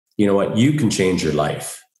you know what, you can change your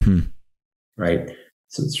life, right?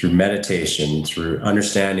 So through meditation, through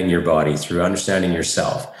understanding your body, through understanding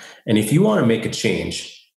yourself. And if you want to make a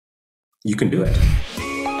change, you can do it.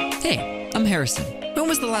 Hey, I'm Harrison. When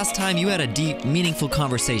was the last time you had a deep, meaningful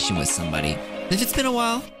conversation with somebody? If it's been a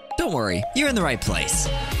while, don't worry, you're in the right place.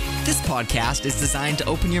 This podcast is designed to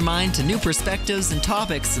open your mind to new perspectives and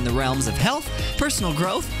topics in the realms of health, personal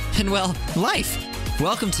growth, and, well, life.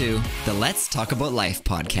 Welcome to the Let's Talk About Life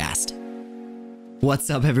podcast. What's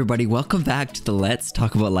up, everybody? Welcome back to the Let's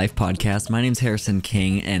Talk About Life podcast. My name's Harrison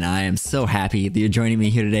King, and I am so happy that you're joining me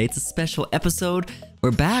here today. It's a special episode. We're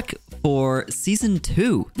back for season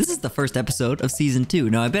 2. This is the first episode of season 2.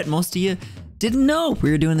 Now, I bet most of you didn't know we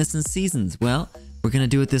were doing this in seasons. Well, we're going to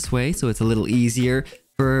do it this way, so it's a little easier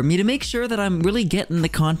for me to make sure that I'm really getting the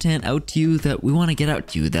content out to you that we want to get out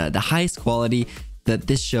to you, the highest quality that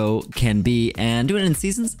this show can be, and doing it in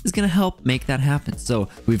seasons is going to help make that happen. So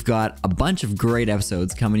we've got a bunch of great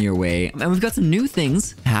episodes coming your way, and we've got some new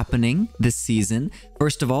things happening this season.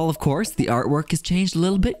 First of all, of course, the artwork has changed a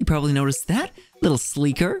little bit. You probably noticed that. A little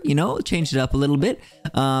sleeker, changed it up a little bit.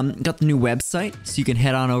 Got the new website, so you can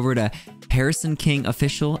head on over to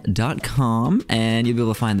harrisonkingofficial.com and you'll be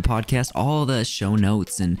able to find the podcast, all the show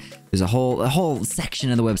notes, and there's a whole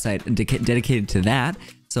section of the website dedicated to that.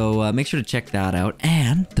 So make sure to check that out.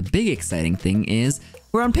 And the big exciting thing is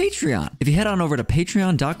we're on Patreon. If you head on over to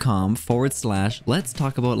patreon.com/Let's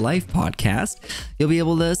Talk About Life podcast, you'll be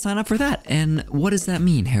able to sign up for that. And what does that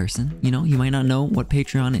mean, Harrison? You might not know what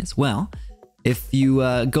Patreon is. Well, if you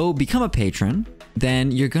go become a patron,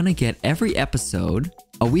 then you're going to get every episode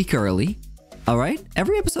a week early. All right?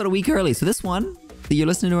 Every episode a week early. So this one that you're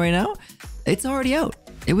listening to right now, it's already out.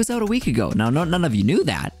 It was out a week ago. Now, none of you knew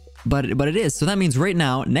that. But it is. So that means right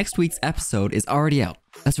now, next week's episode is already out.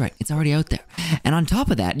 That's right. It's already out there. And on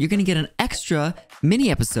top of that, you're going to get an extra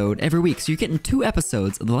mini episode every week. So you're getting 2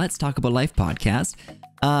 episodes of the Let's Talk About Life podcast.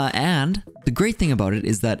 And the great thing about it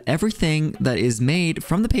is that everything that is made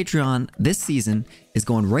from the Patreon this season is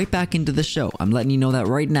going right back into the show. I'm letting you know that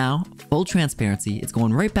right now. Full transparency. It's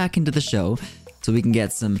going right back into the show. So we can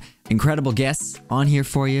get some incredible guests on here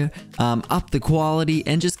for you, up the quality,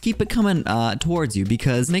 and just keep it coming towards you,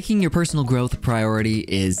 because making your personal growth a priority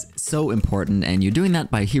is so important, and you're doing that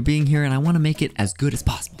by being here, and I want to make it as good as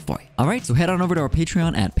possible for you. All right, so head on over to our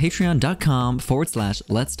Patreon at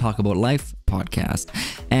patreon.com/Let's Talk About Life podcast.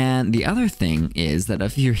 And the other thing is that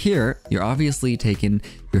if you're here, you're obviously taking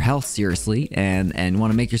your health seriously and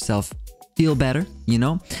want to make yourself feel better,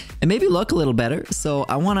 and maybe look a little better. So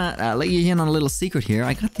I want to let you in on a little secret here.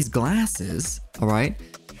 I got these glasses, all right?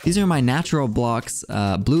 These are my Natural Blocks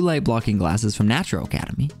blue light blocking glasses from Natural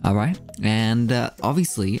Academy, all right? And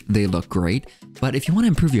obviously they look great, but if you want to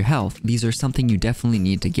improve your health, these are something you definitely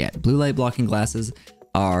need to get. Blue light blocking glasses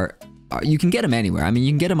are you can get them anywhere. I mean,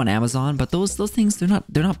 you can get them on Amazon, but those things, they're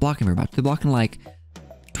not blocking very much. They're blocking like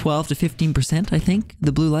 12 to 15%, I think,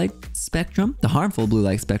 the blue light spectrum, the harmful blue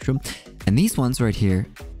light spectrum. And these ones right here,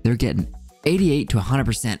 they're getting 88 to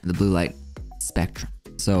 100% of the blue light spectrum.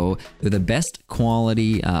 So they're the best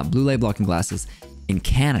quality blue light blocking glasses in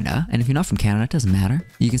Canada. And if you're not from Canada, it doesn't matter.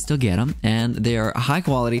 You can still get them, and they are high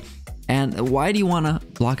quality. And why do you want to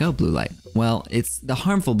block out blue light? Well, it's the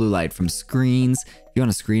harmful blue light from screens. If you're on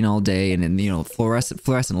a screen all day, and then,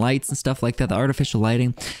 fluorescent lights and stuff like that, the artificial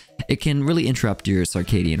lighting, it can really interrupt your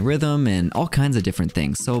circadian rhythm and all kinds of different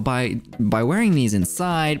things. So by wearing these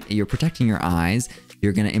inside, you're protecting your eyes.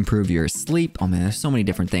 You're going to improve your sleep. Oh man, there's so many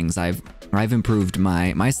different things. I've improved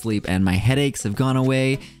my sleep, and my headaches have gone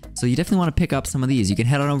away. So you definitely want to pick up some of these. You can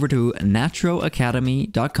head on over to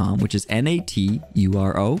naturalacademy.com, which is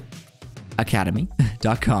NATURO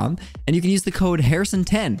academy.com, and you can use the code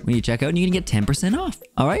Harrison10 when you check out, and you can get 10% off.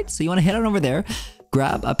 All right, so you want to head on over there,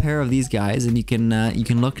 grab a pair of these guys, and you can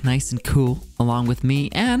look nice and cool along with me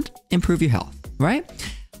and improve your health, right?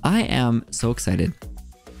 I am so excited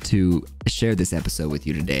to share this episode with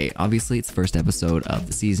you today. Obviously, it's the first episode of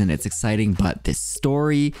the season. It's exciting, but this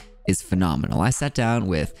story is phenomenal. I sat down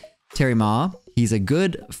with Terri Mah. He's a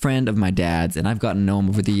good friend of my dad's, and I've gotten to know him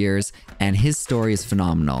over the years, and his story is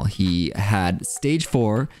phenomenal. He had stage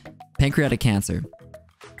 4 pancreatic cancer,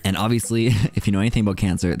 and obviously, if you know anything about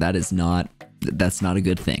cancer, that's not a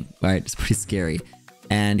good thing, right? It's pretty scary.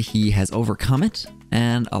 And he has overcome it,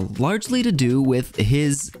 and largely to do with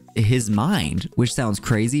his mind, which sounds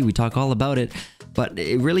crazy. We talk all about it, but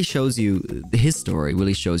it really shows you, his story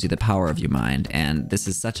really shows you the power of your mind, and this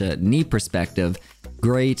is such a neat perspective.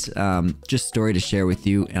 Great just story to share with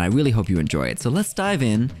you, and I really hope you enjoy it. So let's dive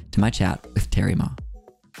in to my chat with Terri Mah.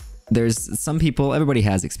 There's some people, everybody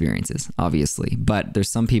has experiences, obviously, but there's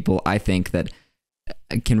some people I think that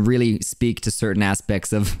can really speak to certain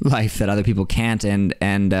aspects of life that other people can't. And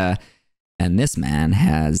this man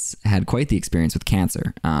has had quite the experience with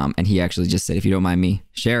cancer. And he actually just said, if you don't mind me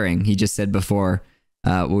sharing, he just said before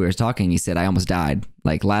we were talking, he said, I almost died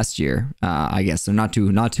like last year, I guess. So not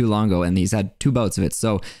too long ago. And he's had 2 bouts of it.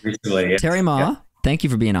 So recently, Terri Mah, thank you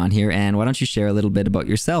for being on here. And why don't you share a little bit about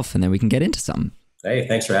yourself and then we can get into something. Hey,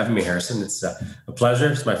 thanks for having me, Harrison. It's a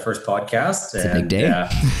pleasure. It's my first podcast. It's a big day.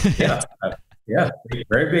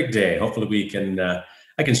 Very big day. Hopefully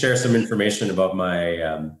I can share some information about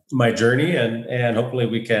my journey and hopefully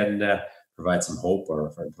we can provide some hope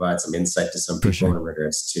or provide some insight to some people in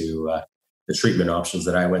regards to the treatment options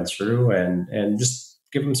that I went through and just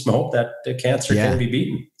give them some hope that the cancer can be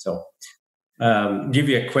beaten. So give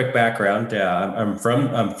you a quick background. I'm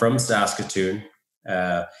from Saskatoon.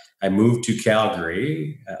 I moved to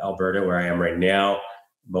Calgary, Alberta, where I am right now,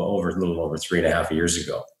 a little over 3.5 years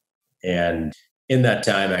ago. And in that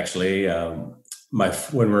time, actually, when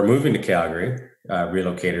we're moving to Calgary,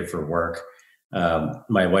 relocated for work,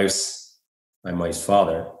 my wife's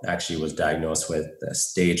father actually was diagnosed with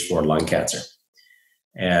stage 4 lung cancer,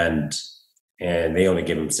 and they only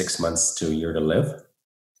gave him 6 months to a year to live,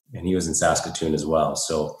 and he was in Saskatoon as well.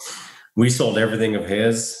 So we sold everything of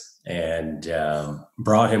his and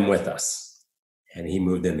brought him with us, and he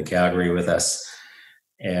moved into Calgary with us,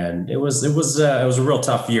 and it was a real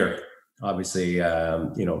tough year. Obviously,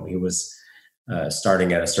 he was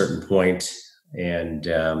starting at a certain point, and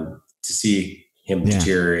to see him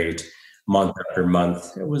deteriorate month after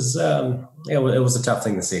month, it was a tough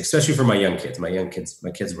thing to see, especially for my young kids.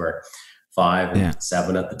 My kids were 5 and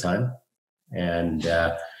 7 at the time, and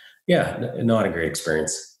not a great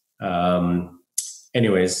experience.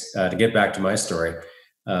 Anyways, to get back to my story,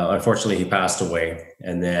 unfortunately, he passed away,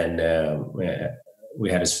 and then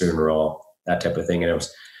we had his funeral, that type of thing, and it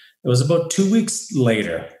was about 2 weeks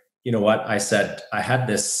later. You know what? I said I had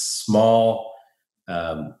this small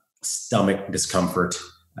stomach discomfort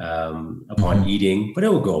upon eating, but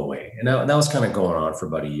it would go away. And that was kind of going on for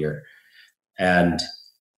about a year. And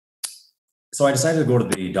so I decided to go to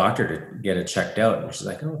the doctor to get it checked out. And she's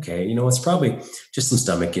like, okay, it's probably just some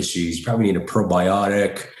stomach issues. You probably need a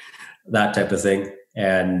probiotic, that type of thing.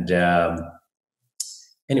 And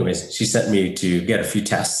anyways, she sent me to get a few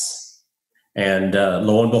tests. And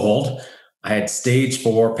lo and behold, I had stage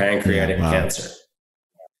 4 pancreatic cancer.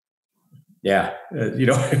 Yeah.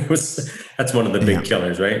 That's one of the big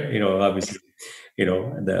killers, right? Obviously,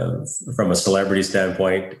 from a celebrity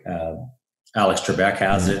standpoint, Alex Trebek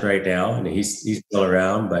has it right now, and he's still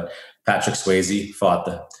around, but Patrick Swayze fought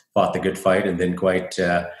the good fight and didn't quite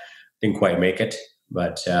make it.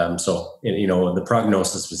 But, the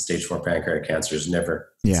prognosis with stage 4 pancreatic cancer is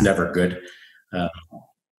it's never good.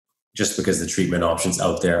 Just because the treatment options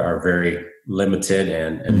out there are very limited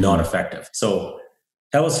and not effective. So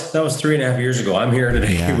that was 3.5 years ago. I'm here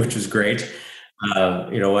today, which was great.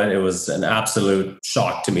 You know what? It was an absolute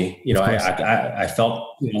shock to me. I felt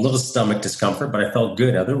a little stomach discomfort, but I felt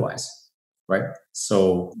good otherwise. Right.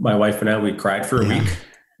 So my wife and I, we cried for a week,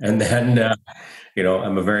 and then,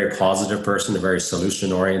 I'm a very positive person, a very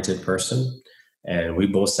solution oriented person. And we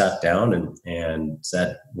both sat down and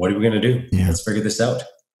said, what are we going to do? Let's figure this out.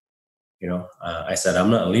 I said,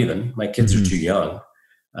 I'm not leaving. My kids are too young.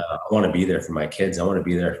 I want to be there for my kids. I want to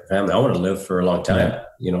be there for family. I want to live for a long time.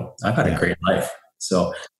 I've had a great life.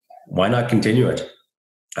 So why not continue it?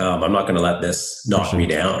 I'm not going to let this knock me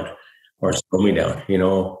down or slow me down.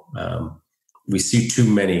 We see too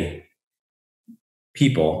many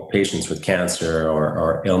patients with cancer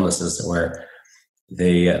or illnesses where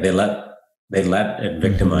they let it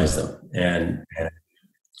victimize them and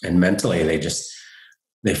mentally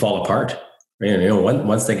they fall apart.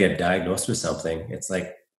 Once they get diagnosed with something, it's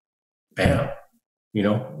like, bam.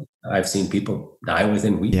 I've seen people die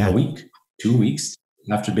within a week, 2 weeks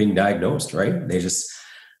after being diagnosed. Right?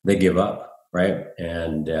 They give up. Right?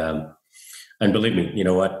 And believe me, you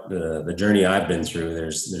know what? The journey I've been through,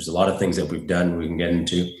 there's a lot of things that we've done we can get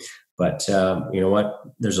into, but you know what?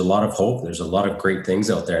 There's a lot of hope. There's a lot of great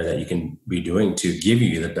things out there that you can be doing to give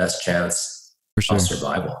you the best chance of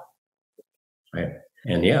survival. Right?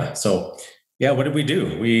 And what did we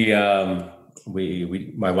do? We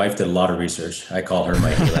my wife did a lot of research. I call her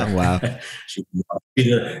my healer. Wow. She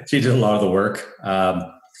did a lot of the work.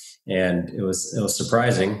 And it was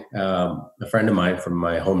surprising. A friend of mine from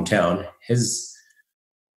my hometown, his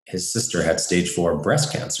sister had stage 4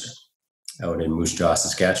 breast cancer out in Moose Jaw,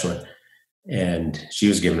 Saskatchewan. And she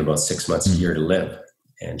was given about 6 months a year to live.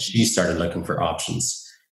 And she started looking for options.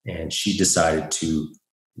 And she decided to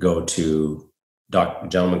go to a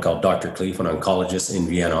gentleman called Dr. Kleef, an oncologist in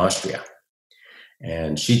Vienna, Austria.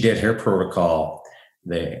 And she did her protocol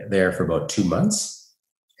there for about 2 months.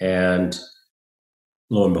 And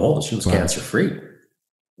lo and behold, she was cancer-free,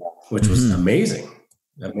 which was amazing.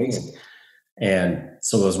 Amazing. And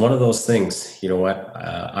so it was one of those things, you know what,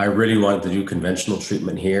 I really wanted to do conventional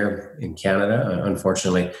treatment here in Canada.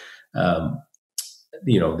 Unfortunately,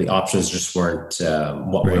 the options just weren't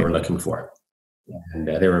what we were looking for. And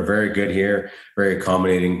they were very good here, very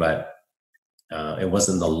accommodating, but it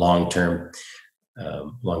wasn't the long-term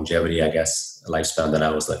longevity, I guess, lifespan that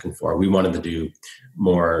I was looking for. We wanted to do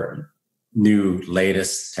more new,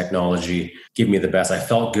 latest technology, give me the best. I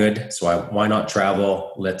felt good, so why not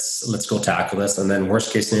travel? Let's go tackle this, and then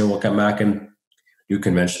worst case scenario, we'll come back and do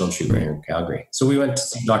conventional treatment here in Calgary. So we went to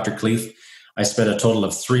see Dr. Kleef. I spent a total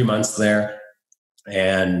of 3 months there,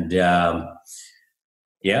 and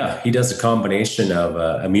he does a combination of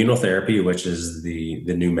immunotherapy, which is the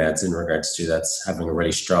new meds in regards to that's having a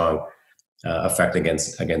really strong effect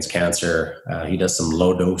against cancer. He does some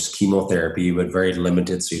low dose chemotherapy, but very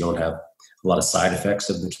limited, so you don't have a lot of side effects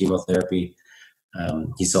of the chemotherapy.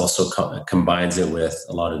 He's also combines it with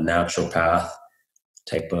a lot of naturopath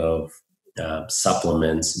type of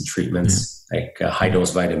supplements and treatments, like high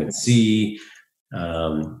dose vitamin C.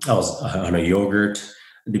 I was on a yogurt.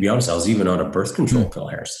 To be honest, I was even on a birth control pill,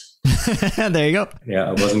 Harrison. There you go. Yeah,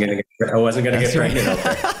 I wasn't gonna get pregnant out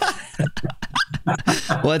there.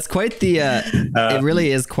 Well, it's quite the. It really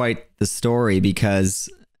is quite the story, because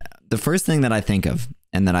the first thing that I think of,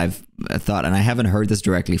 and that I've thought, and I haven't heard this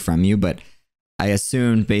directly from you, but I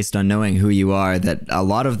assumed based on knowing who you are that a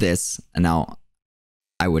lot of this, and now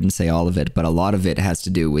I wouldn't say all of it, but a lot of it has to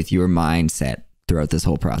do with your mindset throughout this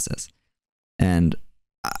whole process. And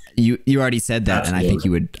you already said that, Absolutely. And I think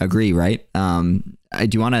you would agree, right? Do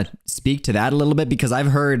you want to speak to that a little bit? Because I've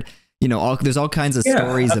heard, there's all kinds of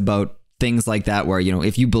stories about things like that, where,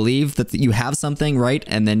 if you believe that you have something, right,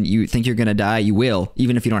 and then you think you're going to die, you will,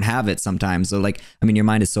 even if you don't have it sometimes. So your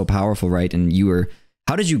mind is so powerful, right? And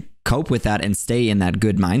how did you cope with that and stay in that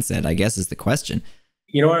good mindset, I guess, is the question.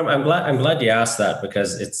 You know what? I'm glad you asked that,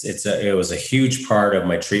 because it was a huge part of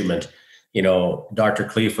my treatment. Dr.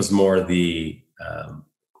 Kleef was more the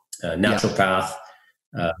naturopath,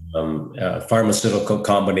 pharmaceutical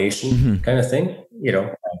combination kind of thing,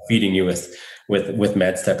 feeding you with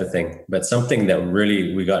meds type of thing. But something that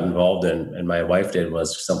really we got involved in, and my wife did,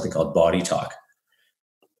 was something called body talk.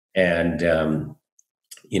 And,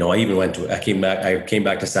 I came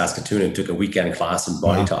back to Saskatoon and took a weekend class in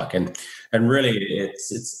body talk. And really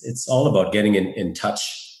it's all about getting in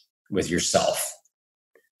touch with yourself,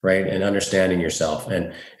 right? And understanding yourself.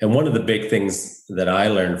 And one of the big things that I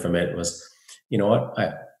learned from it was, you know what,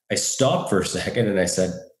 I stopped for a second and I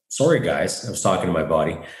said, sorry guys, I was talking to my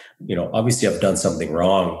body, obviously I've done something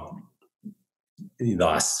wrong the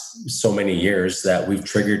last so many years that we've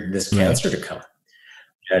triggered this cancer to come.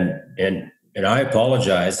 And I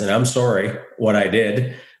apologize, and I'm sorry what I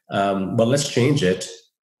did, but let's change it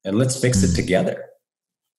and let's fix it together.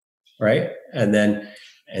 Right. And then,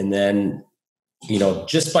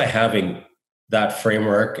 just by having that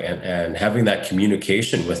framework and having that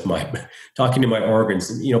communication with talking to my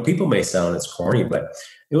organs, people may sound it's corny, but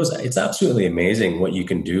it's absolutely amazing what you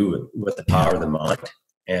can do with the power of the mind.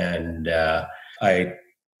 And I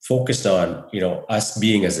focused on, us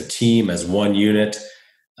being as a team, as one unit.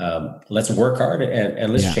 Let's work hard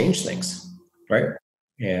and let's change things. Right.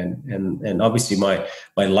 And obviously my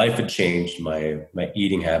life had changed, my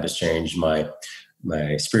eating habits changed, my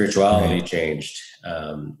spirituality changed.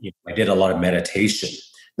 I did a lot of meditation.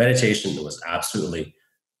 Meditation was absolutely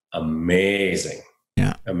amazing.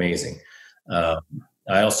 Yeah. Amazing.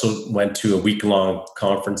 I also went to a week-long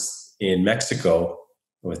conference in Mexico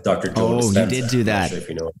with Dr. Joe Dispenza. Oh, you did do that. I'm not sure if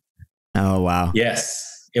you know. Oh, wow.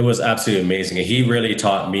 Yes. It was absolutely amazing. He really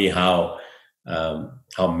taught me how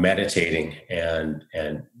meditating and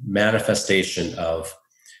manifestation of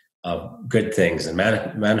good things and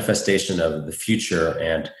manifestation of the future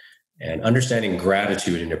and understanding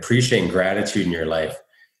gratitude and appreciating gratitude in your life,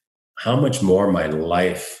 how much more my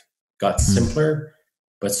life got simpler,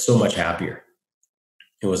 but so much happier.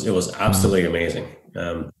 It was absolutely amazing.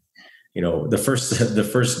 The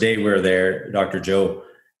first day we were there, Dr. Joe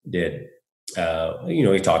did,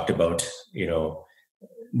 he talked about,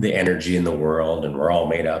 the energy in the world, and we're all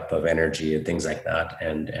made up of energy and things like that,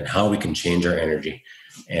 and how we can change our energy.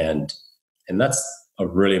 And that's a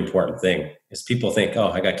really important thing, is people think,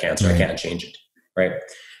 oh, I got cancer, I can't change it. Right.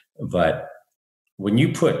 But when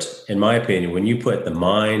you put, in my opinion, when you put the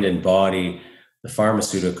mind and body, the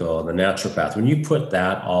pharmaceutical, the naturopath, when you put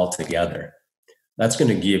that all together, that's going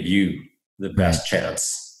to give you the best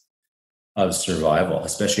chance of survival,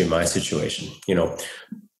 especially in my situation. You know,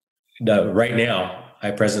 right now,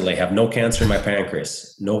 I presently have no cancer in my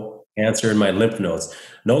pancreas, no cancer in my lymph nodes,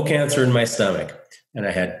 no cancer in my stomach, and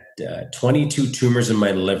I had 22 tumors in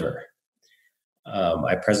my liver.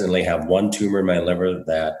 I presently have one tumor in my liver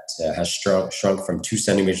that has shrunk from 2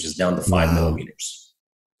 centimeters down to 5 millimeters.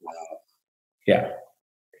 Wow. Yeah.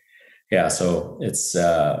 Yeah. So it's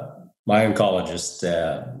my oncologist,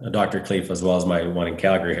 Dr. Kleef, as well as my one in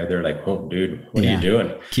Calgary, they're like, "Oh, dude, what are you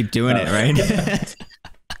doing? Keep doing it, right?"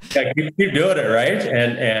 Yeah, keep doing it, right?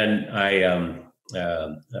 And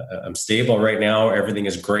I'm stable right now. Everything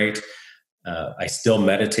is great. I still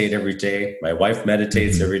meditate every day. My wife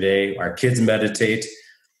meditates every day. Our kids meditate.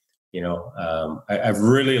 You know, I've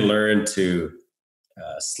really learned to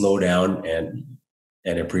slow down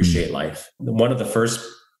and appreciate life. One of the first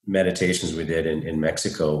meditations we did in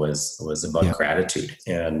Mexico was about gratitude.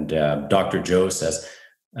 And Dr. Joe says,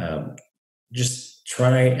 just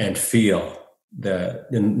try and feel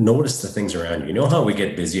and notice the things around you. You know how we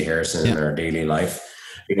get busy, Harrison, in our daily life?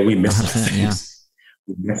 You know, we miss things.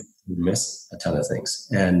 We miss a ton of things.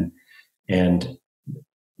 And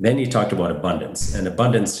then you talked about abundance, and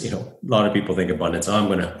abundance, you know, a lot of people think abundance, I'm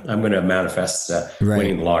going to manifest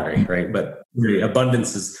winning the lottery, right? But really,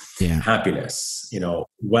 abundance is happiness, you know,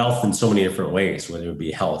 wealth in so many different ways, whether it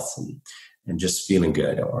be health and just feeling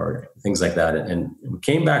good or things like that. And we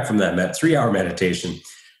came back from that 3-hour meditation,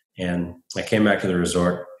 and I came back to the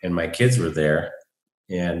resort, and my kids were there.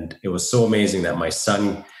 And it was so amazing that my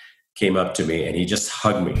son came up to me and he just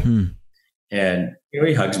hugged me. And you know,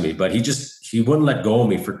 he hugs me, but he wouldn't let go of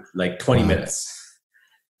me for like 20 minutes.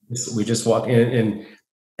 We just walked in, and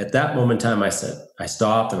at that moment in time, I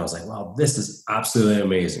stopped, and I was like, wow, this is absolutely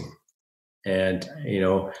amazing. And, you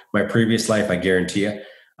know, my previous life, I guarantee you,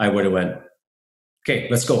 I would have went, okay,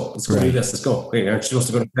 let's go do this. Let's go. Wait, aren't you supposed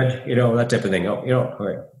to go to bed? You know, that type of thing. Oh,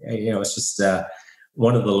 you know, it's just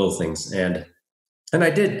one of the little things. And I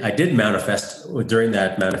did manifest during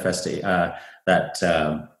that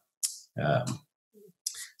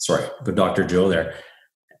with Dr. Joe there.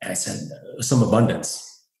 And I said, some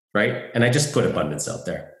abundance, right? And I just put abundance out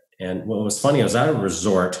there. And what was funny, I was at a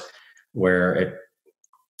resort where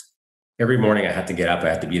every morning I had to get up. I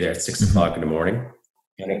had to be there at 6 o'clock in the morning.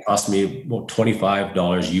 And it cost me about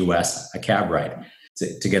 $25 US a cab ride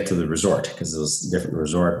to get to the resort, because it was a different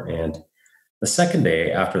resort. And the second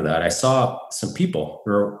day after that, I saw some people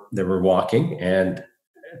that were walking, and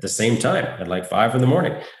at the same time, at like 5 in the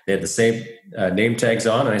morning, they had the same name tags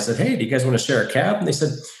on. And I said, hey, do you guys want to share a cab? And they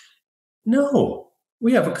said, no,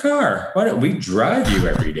 we have a car. Why don't we drive you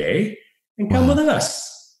every day and come with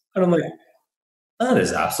us? And I'm like, that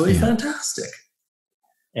is absolutely fantastic.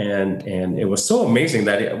 And it was so amazing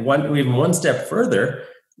that even one step further,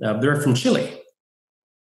 they're from Chile.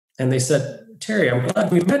 And they said, Terry, I'm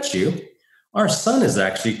glad we met you. Our son is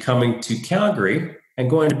actually coming to Calgary and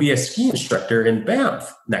going to be a ski instructor in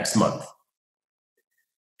Banff next month.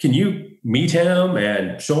 Can you meet him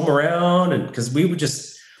and show him around? And because we were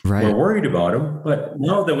worried about him, but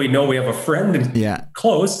now that we know we have a friend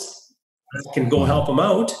close that can go help him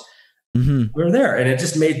out, we're there. And it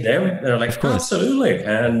just made them, they're like, absolutely.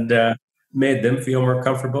 And made them feel more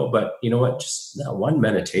comfortable. But you know what? Just that one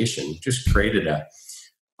meditation just created a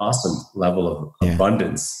awesome level of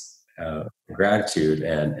abundance, gratitude,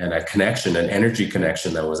 and a connection, an energy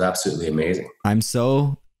connection that was absolutely amazing. I'm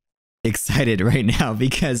so excited right now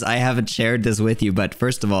because I haven't shared this with you, but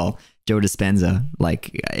first of all, Joe Dispenza,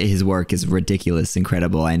 like his work is ridiculous,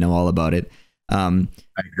 incredible. I know all about it. I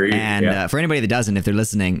agree. And for anybody that doesn't, if they're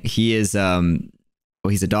listening, he is,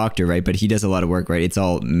 he's a doctor, right? But he does a lot of work, right? It's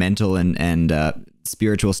all mental and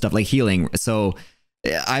spiritual stuff, like healing. So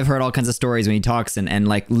I've heard all kinds of stories when he talks and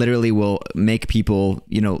like literally will make people,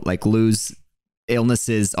 you know, like lose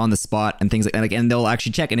illnesses on the spot and things like that. Like, and they'll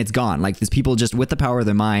actually check and it's gone. Like these people just with the power of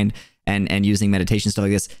their mind and using meditation, stuff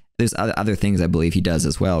like this. There's other things I believe he does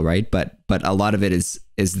as well, right? But a lot of it is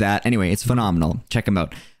that. Anyway, it's phenomenal. Check him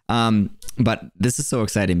out. But this is so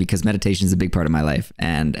exciting because meditation is a big part of my life,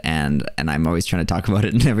 and I'm always trying to talk about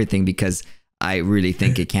it and everything because I really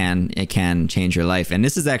think it can change your life. And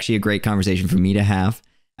this is actually a great conversation for me to have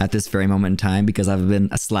at this very moment in time because I've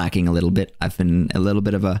been slacking a little bit. I've been a little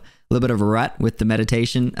bit of a rut with the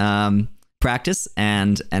meditation practice,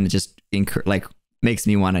 and it just makes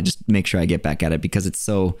me want to just make sure I get back at it because it's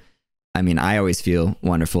so. I mean, I always feel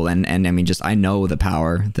wonderful, and I mean, just I know the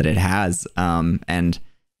power that it has, and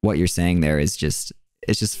what you're saying there is just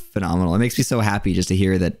phenomenal. It makes me so happy just to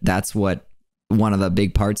hear that that's what one of the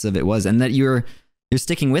big parts of it was, and that you're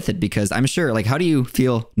sticking with it because I'm sure, like, how do you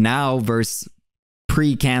feel now versus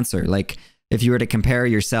pre-cancer? Like, if you were to compare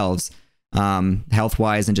yourselves, health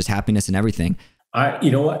wise and just happiness and everything.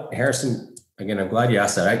 You know what, Harrison, again, I'm glad you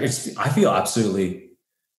asked that. I feel absolutely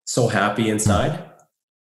so happy inside.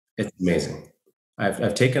 It's amazing.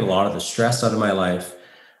 I've taken a lot of the stress out of my life.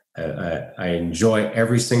 I enjoy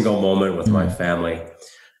every single moment with my family.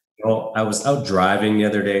 You know, I was out driving the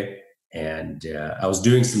other day, and I was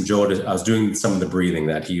doing some of the breathing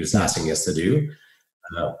that he was asking us to do,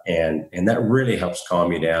 and that really helps calm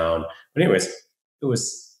me down. But anyways, it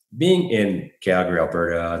was being in Calgary,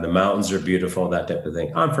 Alberta. The mountains are beautiful, that type of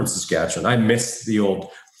thing. I'm from Saskatchewan. I miss the old,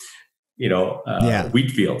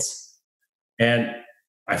 wheat fields, and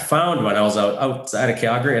I found when I was outside of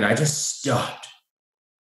Calgary, and I just stopped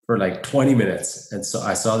for like 20 minutes. And so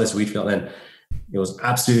I saw this wheat field, and it was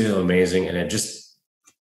absolutely amazing. And it just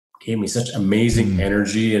gave me such amazing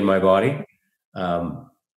energy in my body.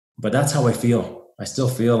 But that's how I feel. I still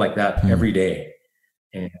feel like that every day.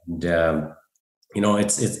 And,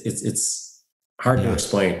 it's hard to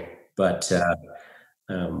explain, but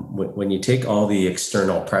when you take all the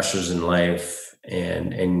external pressures in life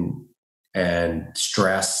and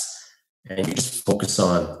stress, and you just focus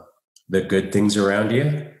on the good things around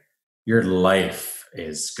you, your life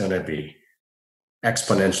is going to be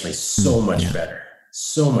exponentially so much better.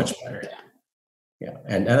 Yeah.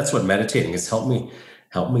 And that's what meditating has helped me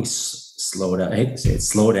slow down. I hate to say it,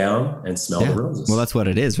 slow down and smell the roses. Well, that's what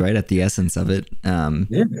it is, right? At the essence of it.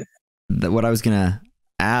 What I was going to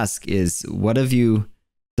ask is, what have you,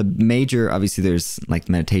 the major, obviously there's like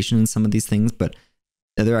meditation and some of these things, but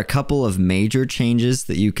are there a couple of major changes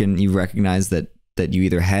that you recognize that you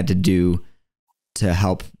either had to do to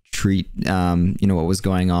help treat, what was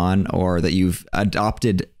going on, or that you've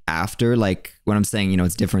adopted after? Like when I'm saying,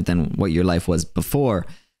 it's different than what your life was before,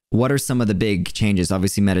 what are some of the big changes?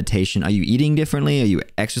 Obviously meditation. Are you eating differently? Are you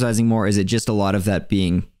exercising more? Is it just a lot of that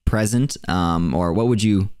being present? Or what would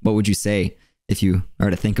you say if you are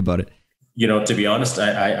to think about it? To be honest,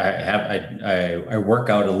 I work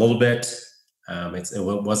out a little bit. It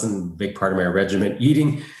wasn't a big part of my regimen.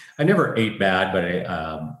 Eating, I never ate bad, but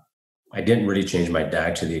I didn't really change my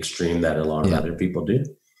diet to the extreme that a lot of other people do.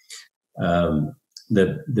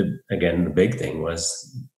 The big thing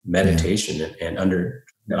was meditation and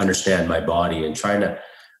understand my body, and trying to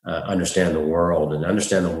understand the world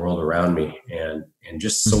around me, and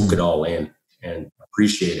just soak it all in and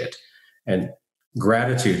appreciate it. And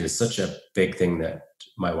gratitude is such a big thing that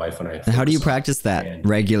my wife and I. How do you practice that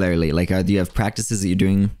regularly? Like, do you have practices that you're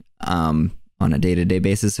doing on a day-to-day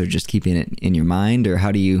basis, or just keeping it in your mind, or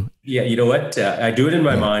how do you? Yeah, you know what? I do it in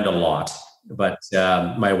my mind a lot, but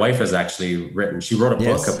my wife has actually she wrote a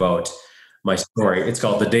book about my story. It's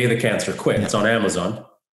called The Day the Cancer Quit. It's on Amazon.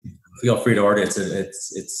 Feel free to order it.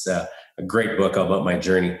 It's a great book about my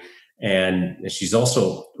journey. And she's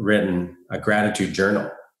also written a gratitude journal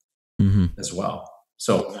as well.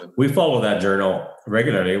 So we follow that journal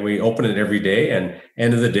regularly. We open it every day, and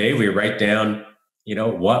end of the day, we write down,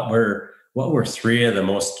 what were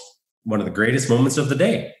one of the greatest moments of the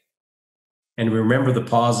day. And we remember the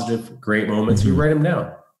positive, great moments. We write them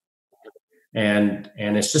down. And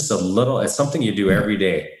it's just it's something you do every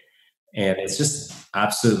day. And it's just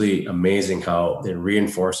absolutely amazing how it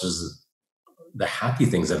reinforces the happy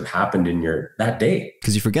things that have happened in that day.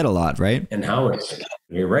 Because you forget a lot, right? And how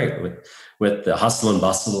you're right, with the hustle and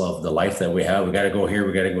bustle of the life that we have. We got to go here,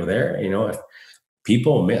 we got to go there. If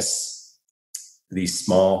people miss these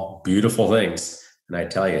small, beautiful things, and I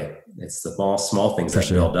tell you, it's the small things that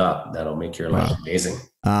build up that'll make your life amazing.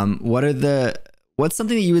 What's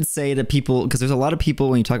something that you would say to people? Because there's a lot of people,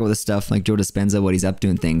 when you talk about this stuff, like Joe Dispenza, what he's up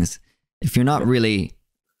doing things, if you're not really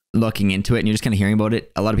looking into it and you're just kind of hearing about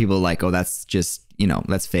it, a lot of people are like, oh, that's just,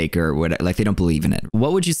 that's fake, or what, like they don't believe in it.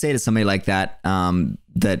 What would you say to somebody like that,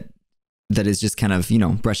 that is just kind of,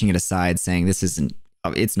 brushing it aside, saying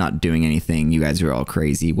it's not doing anything, you guys are all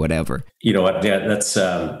crazy, whatever? You know what? Yeah, that's,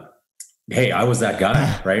 hey, I was that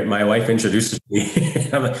guy, right? My wife introduced me.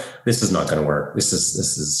 I'm like, this is not going to work. This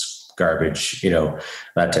is garbage, that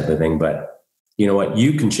type of thing. But you know what?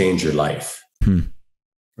 You can change your life,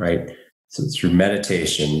 right? So through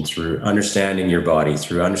meditation, through understanding your body,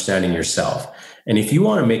 through understanding yourself. And if you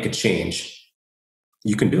want to make a change,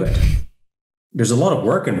 you can do it. There's a lot of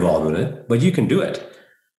work involved with it, but you can do it.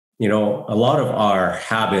 A lot of our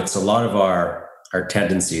habits, a lot of our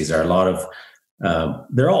tendencies are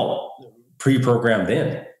they're all pre-programmed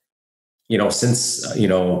in, since,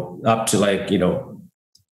 up to like,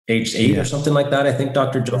 age 8 or something like that. I think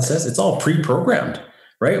Dr. Joe says it's all pre-programmed,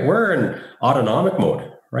 right? We're in autonomic mode.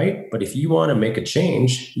 Right. But if you want to make a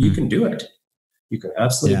change, you can do it. You can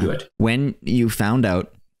absolutely do it. When you found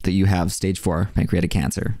out that you have stage 4 pancreatic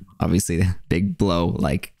cancer, obviously the big blow,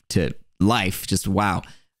 like to life, just wow.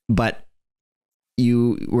 But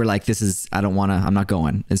you were like, I'm not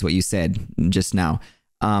going, is what you said just now.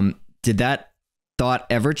 Did that thought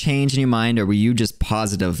ever change in your mind, or were you just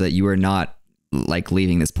positive that you were not like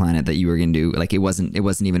leaving this planet, that you were going to do, like, it wasn't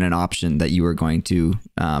even an option that you were going to,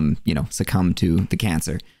 succumb to the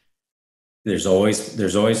cancer? There's always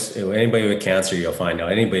anybody with cancer, you'll find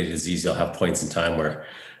out, anybody with disease, you'll have points in time where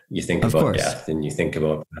you think about death and you think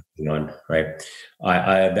about passing on, right?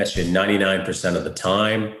 I bet you 99% of the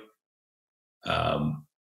time,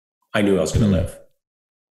 I knew I was going to live.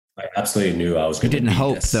 I absolutely knew I was going to. You didn't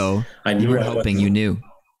hope, though. I knew you were hoping. You knew,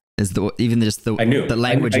 I knew the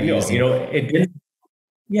language you're using. It didn't.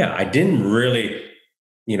 Yeah, I didn't really,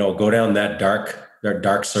 go down that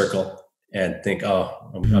dark circle and think,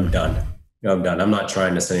 oh, I'm done. I'm done. I'm not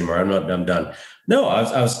trying this anymore. I'm done. No,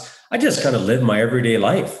 I just kind of lived my everyday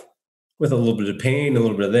life with a little bit of pain, a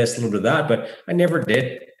little bit of this, a little bit of that, but I never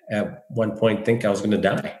did at one point think I was going to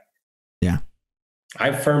die. Yeah.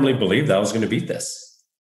 I firmly believed I was going to beat this.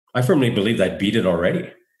 I firmly believed I'd beat it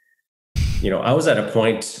already. I was at a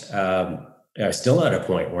point, I'm still at a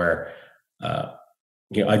point where,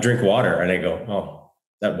 I drink water and I go, oh,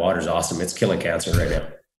 that water's awesome. It's killing cancer right now.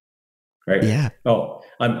 Right? Yeah. Oh,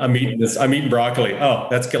 I'm eating this. I'm eating broccoli. Oh,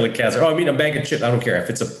 that's killing cancer. Oh, I'm eating a bag of chips. I don't care if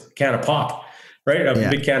it's a can of pop, right? A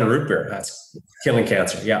big can of root beer. That's killing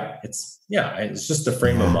cancer. Yeah. It's just the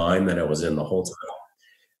frame of mind that I was in the whole time.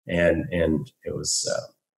 And it was,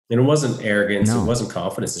 and it wasn't arrogance. No. It wasn't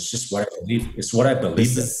confidence. It's just what I believe. It's what I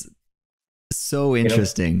believe in. So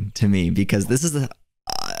interesting to me, because this is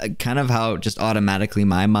kind of how just automatically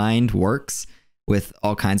my mind works with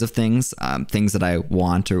all kinds of things, things that I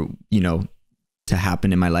want or, to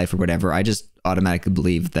happen in my life or whatever. I just automatically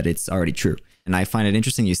believe that it's already true. And I find it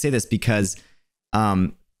interesting you say this because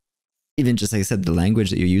even just like I said, the language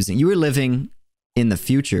that you're using, you were living in the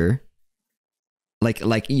future.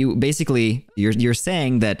 Like you basically, you're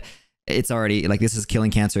saying that it's already, like, this is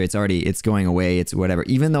killing cancer. It's going away. It's whatever,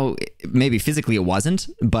 even though maybe physically it wasn't,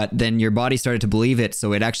 but then your body started to believe it.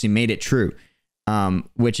 So it actually made it true,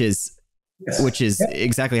 which is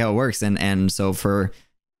exactly how it works. And so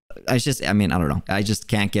I don't know. I just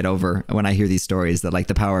can't get over when I hear these stories that, like,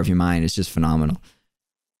 the power of your mind is just phenomenal.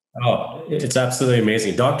 Oh, it's absolutely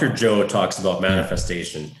amazing. Dr. Joe talks about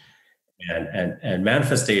manifestation, and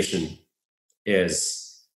manifestation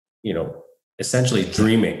is, essentially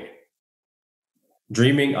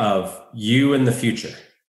dreaming of you in the future,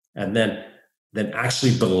 and then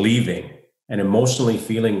actually believing and emotionally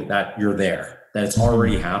feeling that you're there, that it's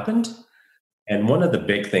already happened. And one of the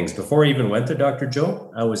big things, before I even went to Dr.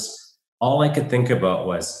 Joe, all I could think about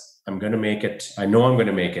was, I'm going to make it. I know I'm going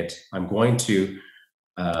to make it. I'm going to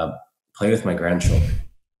play with my grandchildren.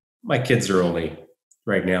 My kids are only,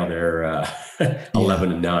 right now, they're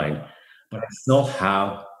 11 and 9, but I still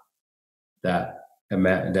have that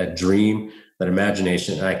dream, that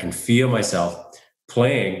imagination, and I can feel myself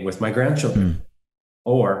playing with my grandchildren.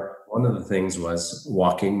 Or one of the things was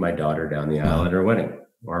walking my daughter down the aisle at her wedding,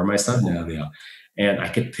 or my son down the aisle, and I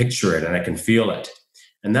could picture it and I can feel it.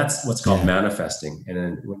 And that's what's called manifesting. And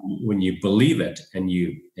then when you believe it and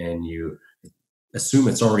you assume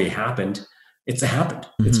it's already happened, it's happened.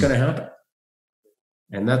 It's going to happen.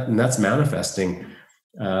 And that's manifesting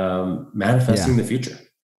the future.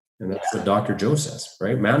 And that's what Dr. Joe says,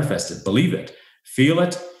 right? Manifest it, believe it, feel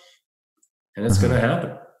it, and it's going to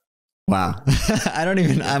happen. Wow.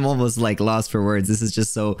 I'm almost like lost for words. This is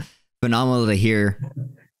just so phenomenal to hear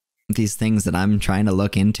these things that I'm trying to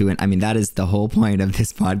look into. And I mean, that is the whole point of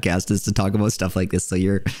this podcast, is to talk about stuff like this. So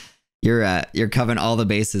you're covering all the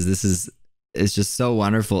bases. This is just so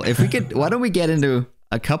wonderful. If we could, why don't we get into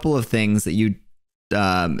a couple of things that you,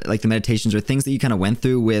 like the meditations or things that you kind of went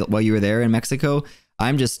through while you were there in Mexico.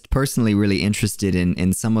 I'm just personally really interested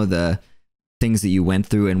in some of the things that you went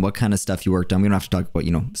through and what kind of stuff you worked on. We don't have to talk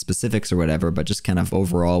about, specifics or whatever, but just kind of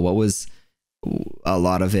overall, what was a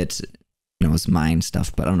lot of it, was mind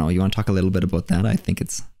stuff, but I don't know. You want to talk a little bit about that? I think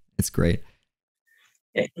it's great.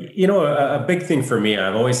 A big thing for me,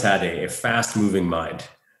 I've always had a fast moving mind.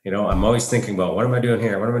 I'm always thinking about, what am I doing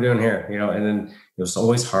here? What am I doing here? And then it was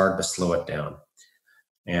always hard to slow it down.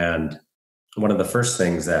 And one of the first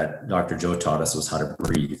things that Dr. Joe taught us was how to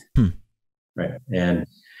breathe, right? And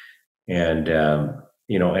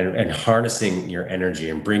harnessing your energy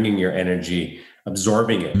and bringing your energy,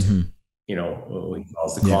 absorbing it, what we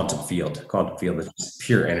call the quantum field, which is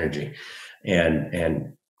pure energy.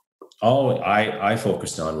 And all I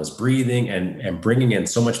focused on was breathing and bringing in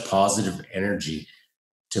so much positive energy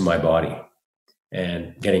to my body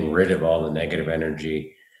and getting rid of all the negative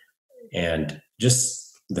energy, and just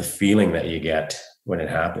the feeling that you get when it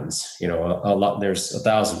happens. You know, a lot, there's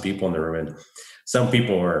 1,000 people in the room, and some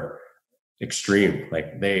people were extreme.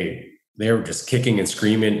 Like they were just kicking and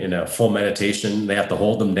screaming in a full meditation. They have to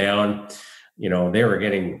hold them down. You know, they were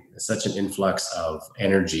getting such an influx of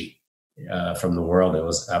energy from the world. It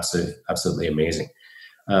was absolutely amazing.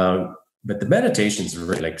 But the meditations were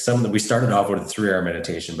really, like, we started off with a 3-hour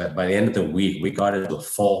meditation, but by the end of the week, we got into a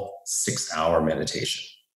full 6-hour meditation.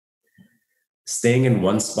 Staying in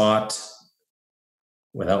one spot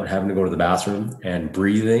without having to go to the bathroom, and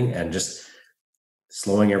breathing and just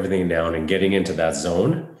slowing everything down and getting into that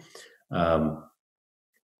zone. Wow.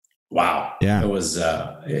 Yeah. It was,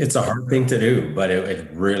 it's a hard thing to do, but it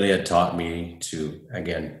really had taught me to,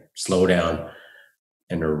 again, slow down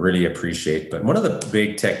and to really appreciate. But one of the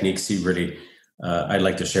big techniques I'd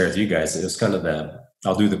like to share with you guys, it was kind of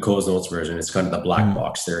I'll do the Coles Notes version. It's kind of the black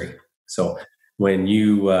box theory. So when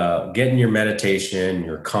you get in your meditation,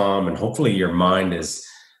 you're calm, and hopefully your mind is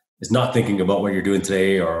not thinking about what you're doing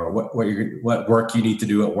today, or what work you need to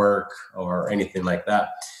do at work, or anything like that.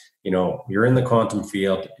 You know, you're in the quantum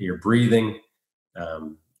field, you're breathing,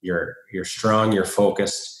 you're strong, you're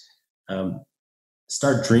focused.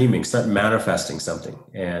 Start dreaming, start manifesting something,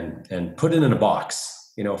 and put it in a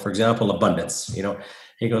box. You know, for example, abundance. You know,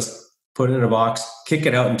 he goes, put it in a box, kick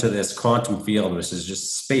it out into this quantum field, which is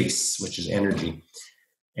just space, which is energy.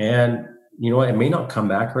 And you know what? It may not come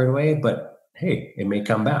back right away, but hey, it may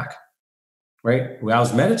come back. Right? Well, I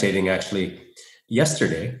was meditating actually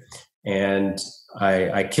yesterday, and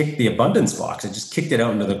I kicked the abundance box. I just kicked it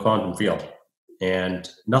out into the quantum field, and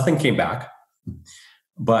nothing came back.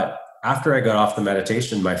 But after I got off the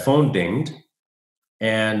meditation, my phone dinged,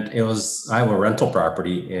 and I have a rental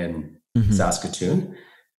property in Saskatoon,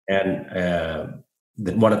 and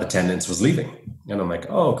one of the tenants was leaving. And I'm like,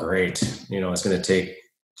 oh, great. You know, it's going to take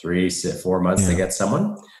 3-4 months to get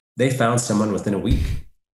someone. They found someone within a week.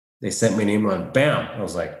 They sent me an email, and bam.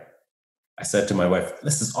 I said to my wife,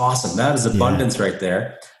 this is awesome. That is abundance right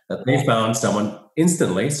there, that they found someone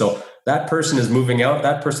instantly. So that person is moving out.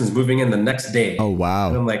 That person's moving in the next day. Oh, wow.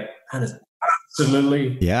 And I'm like, that is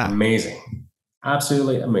absolutely amazing.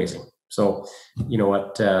 Absolutely amazing. So, you know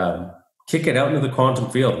what? Kick it out into the quantum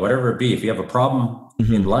field, whatever it be. If you have a problem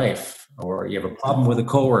in life, or you have a problem with a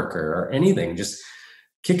coworker or anything, just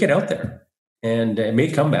kick it out there, and it may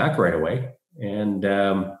come back right away. And,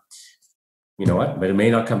 you know what? But it may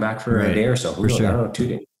not come back for a day or so. I don't know, 2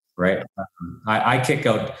 days, right? I kick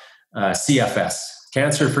out CFS,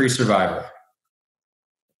 cancer-free survivor.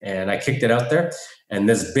 And I kicked it out there, and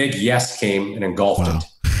this big yes came and engulfed it.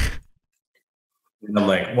 And I'm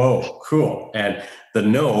like, whoa, cool. And the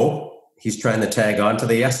no, he's trying to tag on to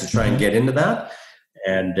the yes to try and get into that.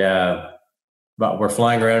 And but we're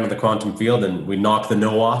flying around in the quantum field, and we knock the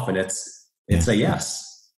no off, and it's a yes.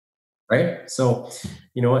 Right. So,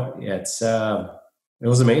 you know what? It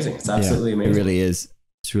was amazing. It's absolutely amazing. It really is.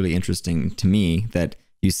 It's really interesting to me that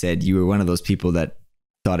you said you were one of those people that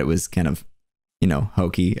thought it was kind of, you know,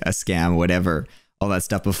 hokey, a scam, whatever, all that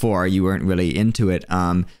stuff before. You weren't really into it.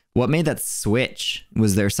 What made that switch?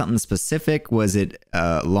 Was there something specific? Was it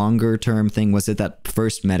a longer term thing? Was it that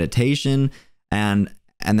first meditation? And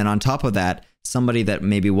then on top of that, somebody that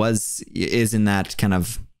maybe is in that kind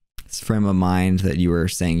of frame of mind that you were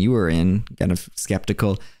saying you were in, kind of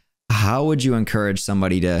skeptical. How would you encourage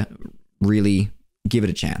somebody to really give it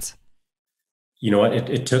a chance? You know what?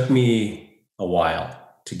 It took me a while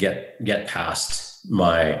to get past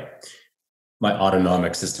my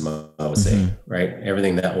autonomic system, I would say, right?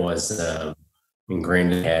 Everything that was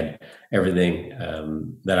ingrained in my head, everything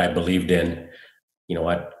that I believed in. You know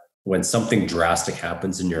what? When something drastic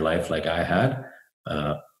happens in your life, like I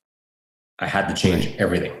had to change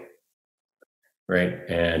everything. Right.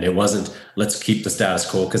 And it wasn't, let's keep the status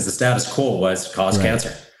quo, because the status quo was cause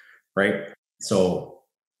cancer. Right. So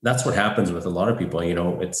that's what happens with a lot of people. You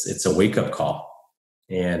know, it's a wake up call,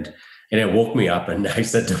 and it woke me up, and I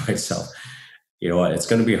said to myself, you know what, it's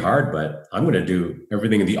going to be hard, but I'm going to do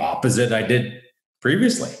everything the opposite I did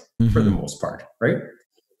previously for the most part. Right.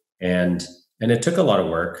 And it took a lot of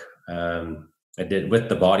work. I did with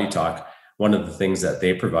the Body Talk. One of the things that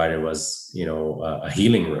they provided was, you know, a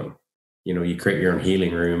healing room. You know, you create your own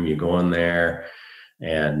healing room, you go in there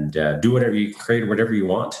and do whatever you create, whatever you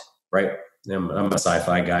want, right? I'm a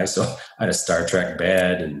sci-fi guy, so I had a Star Trek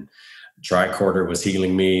bed, and tricorder was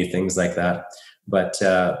healing me, things like that. But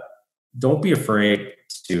don't be afraid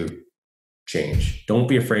to change. Don't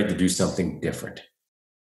be afraid to do something different,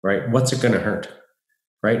 right? What's it going to hurt,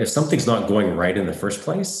 right? If something's not going right in the first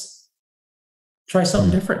place, try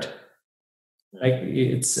something different. Like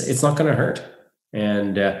it's not going to hurt.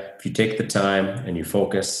 And if you take the time and you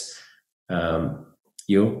focus,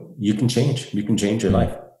 you can change. You can change your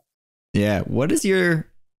life. Yeah. What is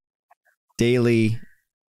your daily?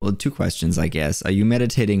 Well, two questions, I guess. Are you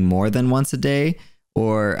meditating more than once a day,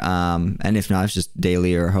 or and if not, it's just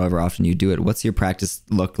daily or however often you do it? What's your practice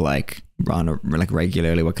look like like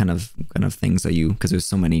regularly? What kind of things are you? Because there's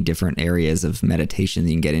so many different areas of meditation that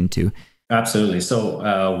you can get into. Absolutely. So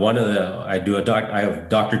I have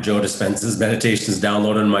Dr. Joe Dispenza's meditations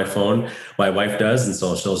downloaded on my phone. My wife does, and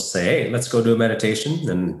so she'll say, "Hey, let's go do a meditation."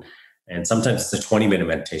 And sometimes it's a 20-minute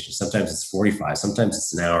meditation. Sometimes it's 45. Sometimes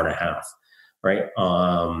it's an hour and a half. Right.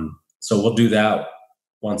 So we'll do that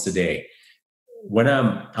once a day. When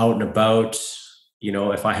I'm out and about,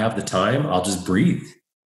 if I have the time, I'll just breathe.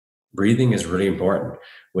 Breathing is really important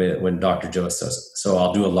when Dr. Joe says it. So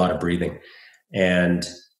I'll do a lot of breathing. And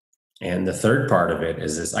the third part of it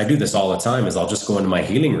is this, I do this all the time, is I'll just go into my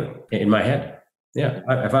healing room in my head. Yeah.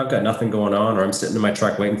 If I've got nothing going on, or I'm sitting in my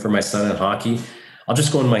truck waiting for my son in hockey, I'll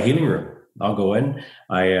just go in my healing room. I'll go in.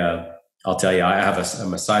 I'll tell you, I'm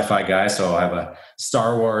a sci-fi guy, so I have a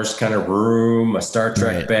Star Wars kind of room, a Star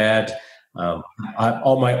Trek bed.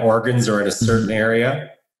 All my organs are in a certain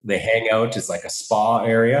area. They hang out. It's like a spa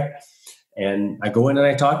area. And I go in and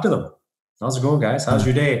I talk to them. How's it going, guys? How's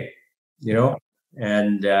your day?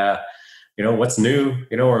 And what's new?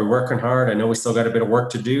 We're working hard. I know we still got a bit of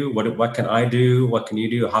work to do. What can I do? What can you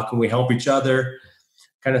do? How can we help each other?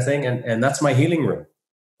 Kind of thing. And that's my healing room,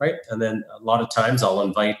 right? And then a lot of times I'll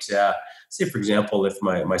invite, say for example, if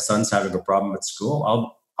my son's having a problem at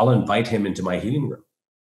school, I'll invite him into my healing room,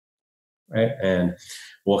 right? And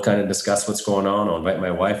we'll kind of discuss what's going on. I'll invite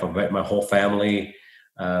my wife. I'll invite my whole family.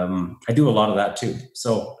 I do a lot of that too.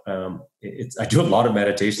 So I do a lot of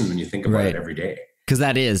meditations when you think about it every day. Because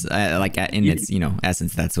that is like in its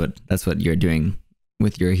essence, that's what you're doing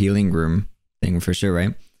with your healing room thing for sure,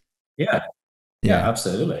 right? Yeah,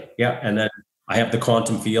 absolutely. Yeah, and then I have the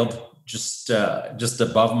quantum field just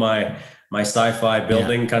above my sci-fi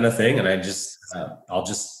building kind of thing, and I'll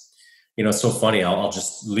just it's so funny. I'll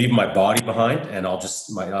just leave my body behind, and I'll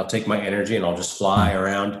take my energy and I'll just fly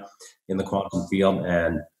around in the quantum field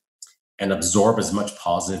and absorb as much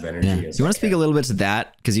positive energy as you want to speak a little bit to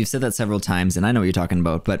that, because you've said that several times, and I know what you're talking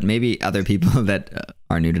about, but maybe other people that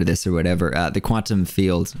are new to this or whatever, the quantum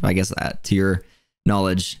field, I guess, to your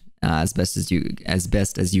knowledge, as best as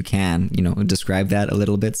you can, describe that a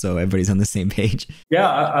little bit so everybody's on the same page. Yeah,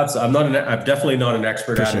 I'm definitely not an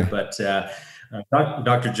expert at it, but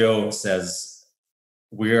Dr. Joe says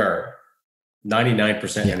we are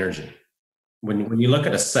 99% energy. When you look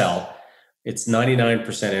at a cell, it's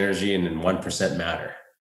 99% energy and then 1% matter.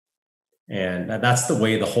 And that's the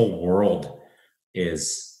way the whole world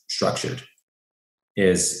is structured,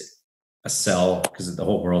 is a cell, because the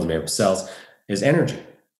whole world is made up of cells, is energy,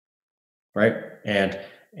 right? And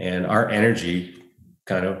our energy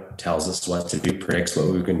kind of tells us what to do, predicts what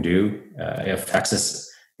we can do, it affects us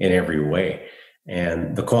in every way.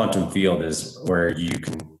 And the quantum field is where you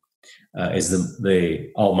can, is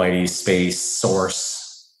the almighty space source,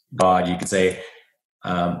 God, you could say,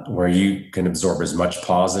 where you can absorb as much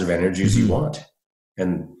positive energy as you want.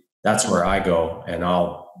 And that's where I go, and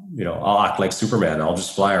I'll act like Superman. I'll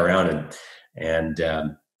just fly around and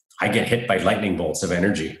I get hit by lightning bolts of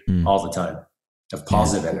energy all the time, of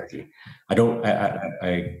positive energy.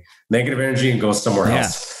 I negative energy and goes somewhere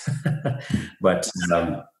else.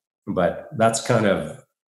 But that's kind of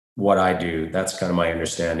what I do. That's kind of my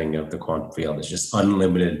understanding of the quantum field. It's just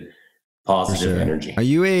unlimited positive energy. Are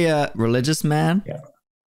you a religious man? Yeah.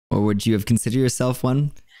 Or would you have considered yourself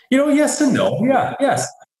one? Yes and no. Yeah. Yes.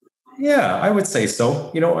 Yeah, I would say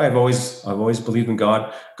so. I've always believed in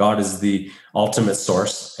God. God is the ultimate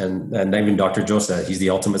source. And even Dr. Joe said he's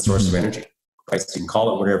the ultimate source of energy. Right? So you can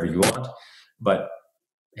call it whatever you want, but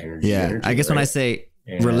energy. I guess when I say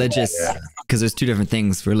religious, because there's two different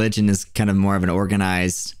things. Religion is kind of more of an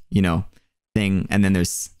organized, thing, and then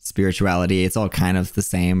there's spirituality. It's all kind of the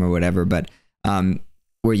same or whatever. But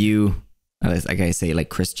were you, like I say, like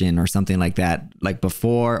Christian or something like that, like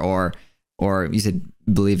before, or you said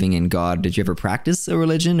believing in God? Did you ever practice a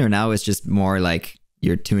religion, or now it's just more like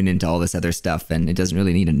you're tuned into all this other stuff and it doesn't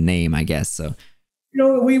really need a name, I guess? So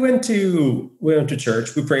we went to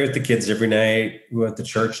church. We pray with the kids every night. We went to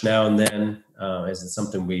church now and then. Is it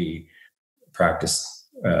something we practice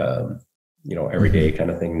every day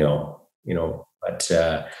kind of thing? No. But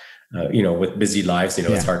with busy lives,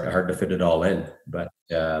 it's hard to fit it all in. But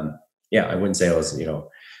I wouldn't say I was,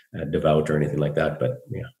 devout or anything like that. But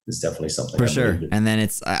it's definitely something for sure. And then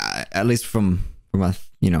it's at least from a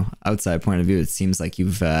outside point of view, it seems like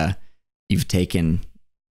you've taken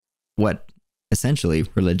what essentially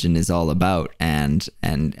religion is all about. And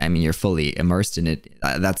I mean, you're fully immersed in it.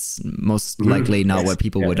 That's most likely not what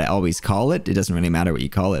people would always call it. It doesn't really matter what you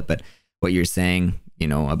call it, but what you're saying, you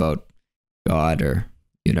know, about God or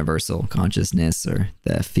universal consciousness or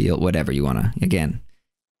the field, whatever you want to, again,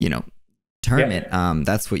 you know, term it.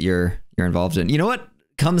 That's what you're involved in. You know what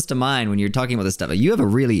comes to mind when you're talking about this stuff? You have a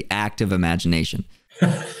really active imagination.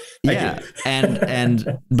 Yeah.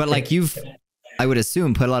 But like I would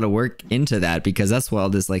assume, put a lot of work into that, because that's why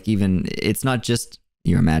this, like, even it's not just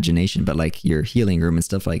your imagination, but like your healing room and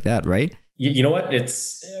stuff like that, right? You know what?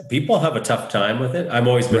 It's people have a tough time with it. I've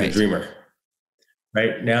always been a dreamer,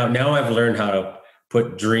 right? Now I've learned how to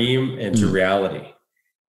put dream into reality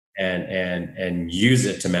and use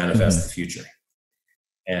it to manifest the future.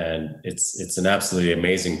 And it's an absolutely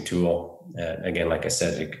amazing tool. Again, like I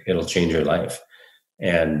said, it'll change your life.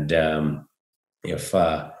 And if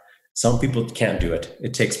some people can't do it,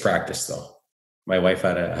 it takes practice though. My wife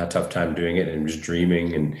had a tough time doing it and just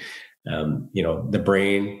dreaming, and you know, the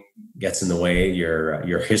brain gets in the way,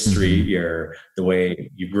 your history, the way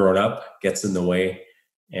you've grown up gets in the way.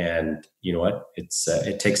 And you know what?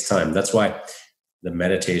 It takes time. That's why the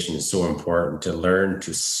meditation is so important, to learn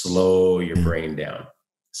to slow your brain down,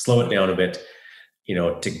 slow it down a bit, you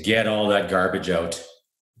know, to get all that garbage out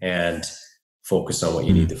and focus on what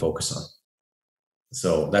you need to focus on.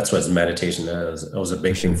 So that's what meditation is. It was a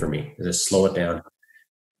big thing for me, is to slow it down,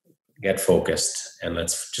 get focused, and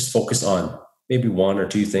let's just focus on maybe one or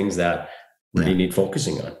two things that really need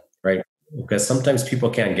focusing on, right? Because sometimes people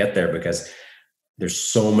can't get there because there's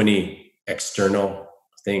so many external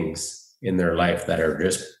things in their life that are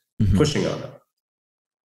just pushing on them.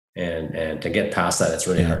 And to get past that, it's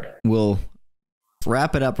really hard. We'll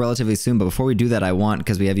wrap it up relatively soon, but before we do that, I want,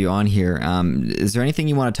 because we have you on here, is there anything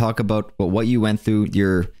you want to talk about what you went through,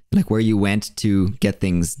 where you went to get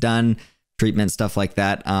things done, treatment, stuff like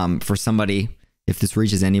that, for somebody, if this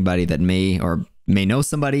reaches anybody that may know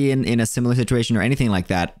somebody in a similar situation or anything like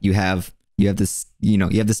that, you have this, you know,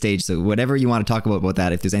 you have the stage. So whatever you want to talk about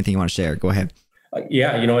that, if there's anything you want to share, go ahead.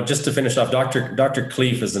 Yeah. You know, just to finish off, Dr.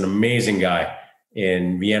 Kleef is an amazing guy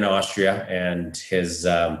in Vienna, Austria, and his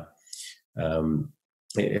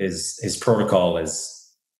protocol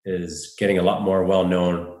is getting a lot more well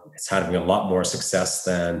known. It's having a lot more success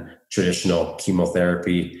than traditional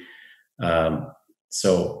chemotherapy.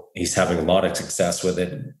 So he's having a lot of success with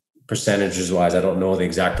it. Percentages wise, I don't know the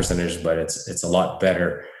exact percentage, but it's a lot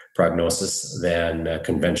better prognosis than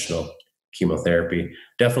conventional chemotherapy.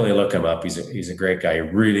 Definitely look him up. He's a great guy. He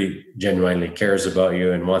really genuinely cares about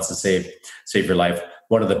you and wants to save your life.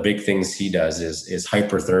 One of the big things he does is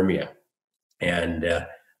hyperthermia. And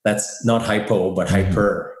that's not hypo, but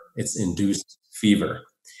hyper. It's induced fever.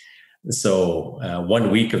 So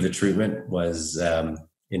 1 week of the treatment was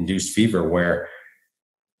induced fever, where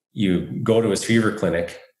you go to his fever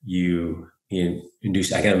clinic, he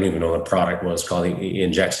induce, I don't even know what the product was called. He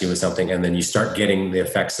injects you with something, and then you start getting the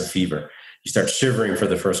effects of fever. You start shivering for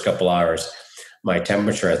the first couple hours. My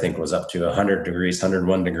temperature, I think, was up to 100 degrees,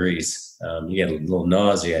 101 degrees. You get a little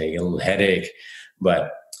nausea, you get a little headache.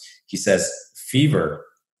 But he says, fever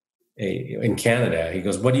in Canada, he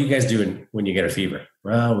goes, what do you guys do when you get a fever?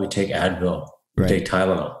 Well, we take Advil, we take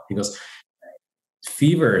Tylenol. He goes,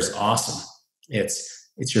 fever is awesome.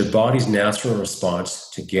 It's your body's natural response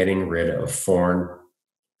to getting rid of foreign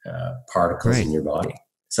particles in your body,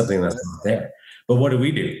 something that's not there. But what do?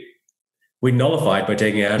 We nullify it by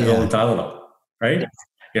taking Advil and Tylenol, right?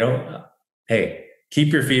 You know, hey,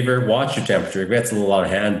 keep your fever, watch your temperature. If it gets a little out of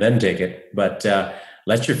hand, then take it. But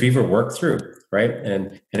let your fever work through, right?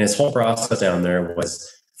 And his whole process down there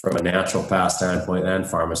was, from a natural path standpoint and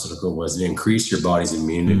pharmaceutical, was to increase your body's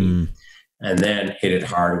immunity and then hit it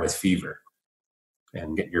hard with fever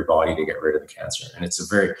and get your body to get rid of the cancer. And it's a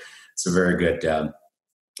very good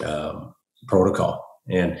protocol.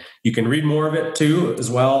 And you can read more of it too, as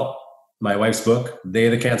well. My wife's book, Day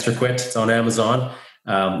the Cancer Quit, it's on Amazon.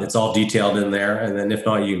 It's all detailed in there. And then if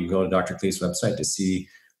not, you can go to Dr. Kleef's website to see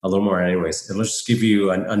a little more. Anyways, it'll just give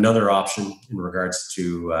you another option in regards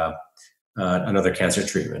to another cancer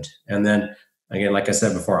treatment. And then again, like I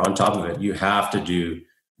said before, on top of it, you have to do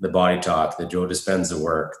the body talk, the Joe Dispenza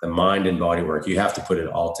work, the mind and body work. You have to put it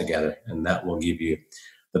all together, and that will give you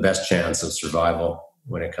the best chance of survival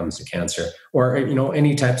when it comes to cancer, or, you know,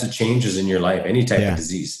 any types of changes in your life, any type of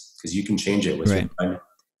disease, because you can change it with your mind,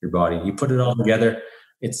 your body. You put it all together.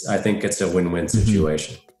 I think it's a win-win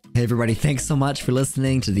situation. Hey everybody, thanks so much for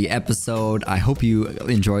listening to the episode. I hope you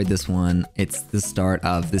enjoyed this one. It's the start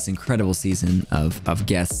of this incredible season of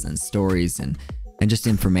guests and stories and just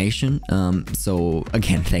information. So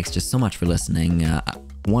again, thanks just so much for listening.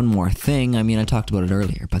 one more thing. I mean, I talked about it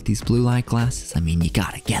earlier, but these blue light glasses, I mean, you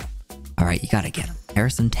gotta get them. All right, you gotta get them.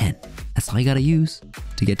 Harrison 10. That's all you gotta use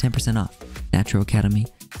to get 10% off.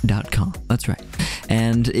 NaturalAcademy.com. That's right.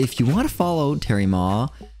 And if you want to follow Terri Mah,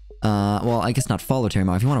 well, I guess not follow Terri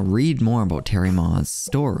Mah. If you want to read more about Terri Mah's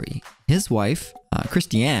story, his wife,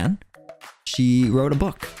 Christiane, she wrote a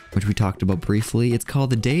book, which we talked about briefly. It's called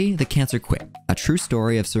The Day the Cancer Quit, a true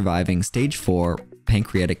story of surviving stage 4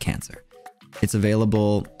 pancreatic cancer. It's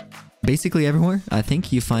available basically everywhere. I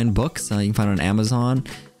think you find books. You can find it on Amazon.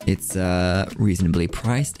 It's reasonably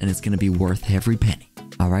priced, and it's going to be worth every penny.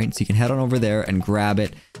 All right, so you can head on over there and grab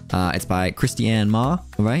it. It's by Christiane Mah,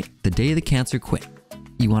 all right? The Day the Cancer Quit.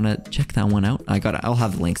 You want to check that one out? I'll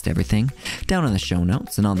have the links to everything down in the show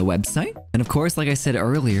notes and on the website. And of course, like I said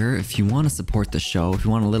earlier, if you want to support the show, if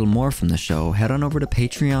you want a little more from the show, head on over to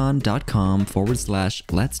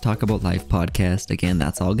patreon.com/Let's Talk About Life podcast. Again,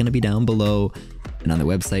 that's all going to be down below and on the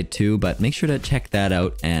website too, but make sure to check that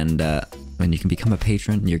out. And when you can become a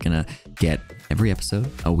patron, you're going to get every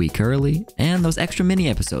episode a week early and those extra mini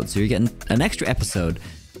episodes. So you're getting an extra episode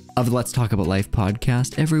of the Let's Talk About Life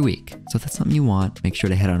podcast every week. So if that's something you want, make sure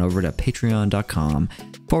to head on over to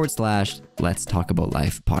patreon.com/Let's Talk About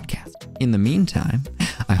Life podcast. In the meantime,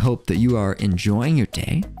 I hope that you are enjoying your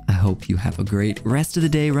day. I hope you have a great rest of the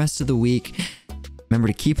day, rest of the week. Remember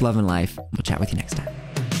to keep loving life. We'll chat with you next time.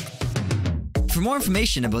 For more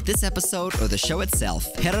information about this episode or the show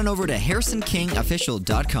itself, head on over to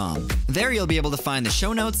HarrisonKingOfficial.com. There you'll be able to find the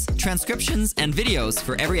show notes, transcriptions, and videos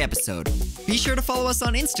for every episode. Be sure to follow us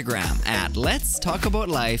on Instagram at Let's Talk About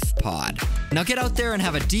Life Pod. Now get out there and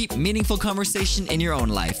have a deep, meaningful conversation in your own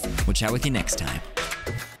life. We'll chat with you next time.